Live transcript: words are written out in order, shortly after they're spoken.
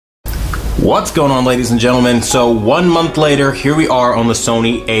What's going on, ladies and gentlemen? So 1 month later, here we are on the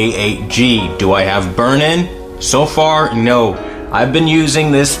Sony A8G. Do I have burn-in? So far, no. I've been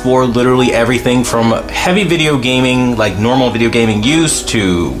using this for literally everything from heavy video gaming, like normal video gaming use,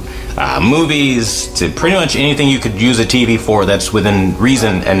 to movies, to pretty much anything you could use a TV for that's within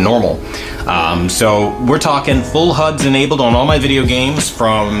reason and normal. So we're talking full HUDs enabled on all my video games,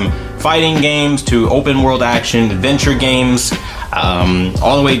 from fighting games to open world action, adventure games,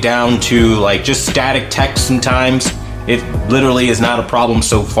 all the way down to like just static text sometimes. It literally is not a problem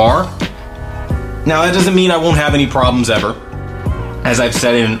so far. Now that doesn't mean I won't have any problems ever, as I've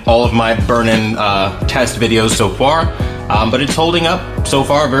said in all of my burn-in test videos so far. But it's holding up so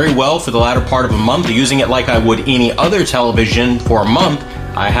far very well for the latter part of a month. Using it like I would any other television for a month,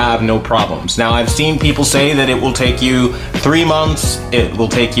 I have no problems. Now, I've seen people say that it will take you 3 months, it will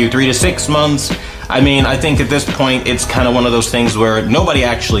take you 3 to 6 months. I mean, I think at this point, it's kind of one of those things where nobody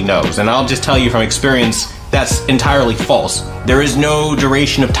actually knows. And I'll just tell you from experience, that's entirely false. There is no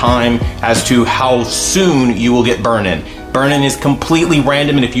duration of time as to how soon you will get burn-in. Burn-in is completely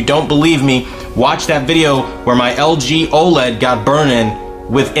random, and if you don't believe me, watch that video where my LG OLED got burn-in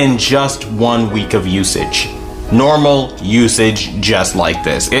within just 1 week of usage. Normal usage just like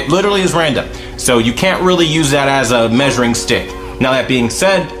this. It literally is random. So you can't really use that as a measuring stick. Now, that being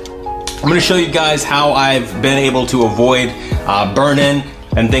said, I'm going to show you guys how I've been able to avoid burn-in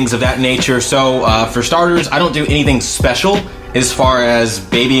and things of that nature. So for starters, I don't do anything special as far as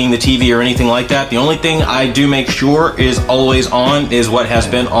babying the TV or anything like that. The only thing I do make sure is always on is what has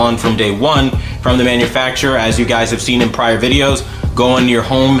been on from day one from the manufacturer. As you guys have seen in prior videos, go into your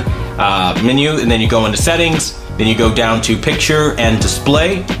home menu, and then you go into settings, then you go down to picture and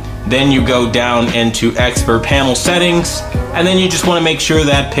display, then you go down into expert panel settings, and then you just want to make sure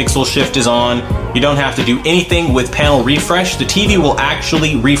that pixel shift is on. You don't have to do anything with panel refresh. The TV will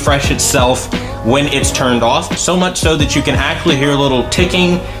actually refresh itself when it's turned off, so much so that you can actually hear a little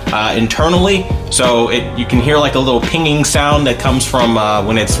ticking internally. So you can hear like a little pinging sound that comes from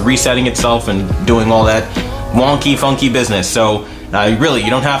when it's resetting itself and doing all that wonky, funky business. So really, you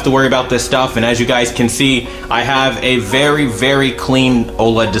don't have to worry about this stuff. And as you guys can see, I have a very, very clean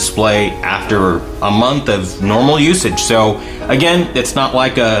OLED display after a month of normal usage. So again, it's not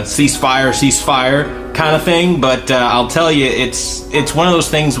like a ceasefire kind of thing, but I'll tell you, it's one of those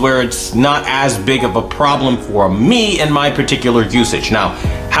things where it's not as big of a problem for me in my particular usage. Now,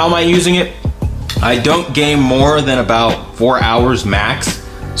 how am I using it? I don't game more than about 4 hours max.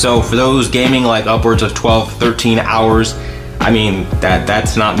 So for those gaming like upwards of 12, 13 hours, I mean,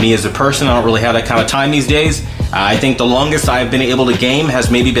 that's not me as a person. I don't really have that kind of time these days. I think the longest I've been able to game has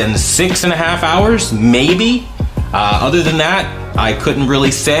maybe been 6.5 hours, maybe. Other than that, I couldn't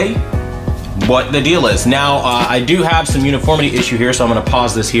really say what the deal is. Now, I do have some uniformity issue here, so I'm going to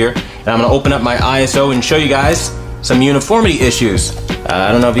pause this here, and I'm going to open up my ISO and show you guys some uniformity issues.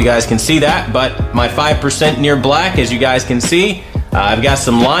 I don't know if you guys can see that, but my 5% near black, as you guys can see, I've got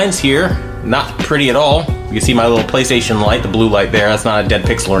some lines here. Not pretty at all. You can see my little PlayStation light, the blue light there. That's not a dead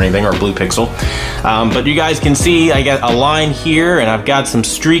pixel or anything, or a blue pixel. But you guys can see I got a line here, and I've got some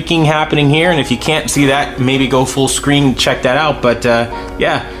streaking happening here. And if you can't see that, maybe go full screen and check that out. But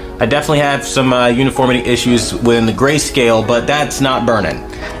yeah, I definitely have some uniformity issues within the grayscale, but that's not burn-in.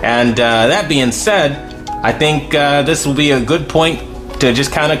 And that being said, I think this will be a good point to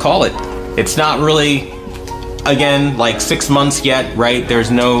just kind of call it. It's not really, again, like 6 months yet, right? There's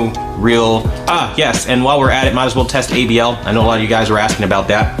no real... yes, and while we're at it, might as well test ABL. I know a lot of you guys were asking about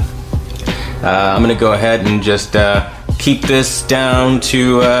that. I'm going to go ahead and just keep this down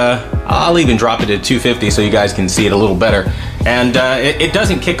to... I'll even drop it to 250 so you guys can see it a little better. And it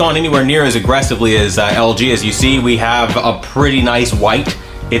doesn't kick on anywhere near as aggressively as LG. As you see, we have a pretty nice white.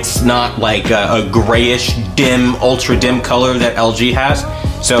 It's not like a grayish, dim, ultra dim color that LG has.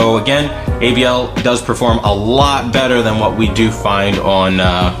 So again, ABL does perform a lot better than what we do find on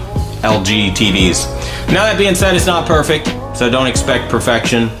LG TVs. Now, that being said, it's not perfect, so don't expect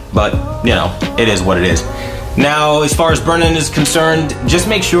perfection, but you know, it is what it is. Now, as far as burn-in is concerned, just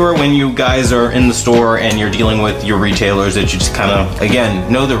make sure when you guys are in the store and you're dealing with your retailers that you just kind of,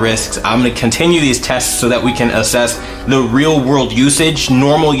 again, know the risks. I'm going to continue these tests so that we can assess the real world usage,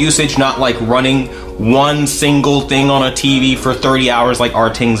 normal usage, not like running one single thing on a TV for 30 hours like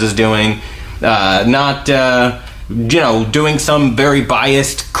Artings is doing, not you know, doing some very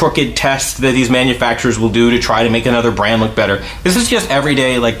biased, crooked test that these manufacturers will do to try to make another brand look better. This is just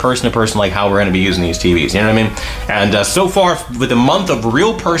everyday, like person to person, like how we're going to be using these TVs, you know what I mean? And so far, with a month of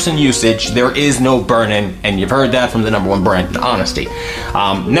real person usage, there is no burn-in, and you've heard that from the #1 brand, Honesty.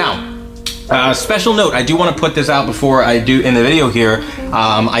 Now, Special note, I do want to put this out before I do in the video here.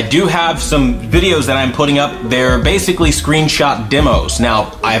 I do have some videos that I'm putting up. They're basically screenshot demos.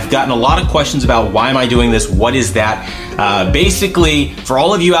 Now, I've gotten a lot of questions about why am I doing this? What is that? Basically, for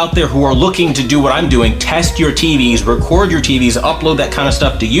all of you out there who are looking to do what I'm doing, test your TVs, record your TVs, upload that kind of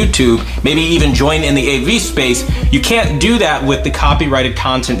stuff to YouTube, maybe even join in the AV space, you can't do that with the copyrighted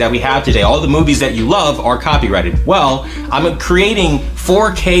content that we have today. All the movies that you love are copyrighted. Well, I'm creating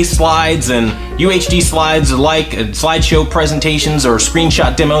 4K slides and UHD slides alike, slideshow presentations or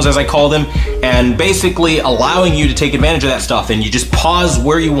screenshot demos as I call them, and basically allowing you to take advantage of that stuff. And you just pause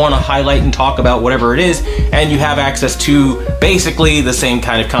where you want to highlight and talk about whatever it is, and you have access to basically the same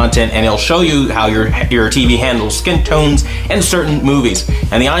kind of content, and it'll show you how your TV handles skin tones and certain movies.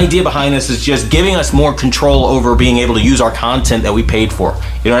 And the idea behind this is just giving us more control over being able to use our content that we paid for.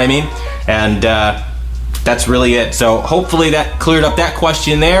 You know what I mean? And that's really it. So hopefully that cleared up that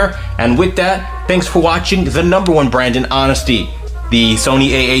question there. And with that, thanks for watching the #1 brand in honesty, the Sony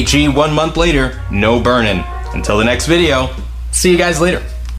A8G. 1 month later, no burn-in. Until the next video, see you guys later.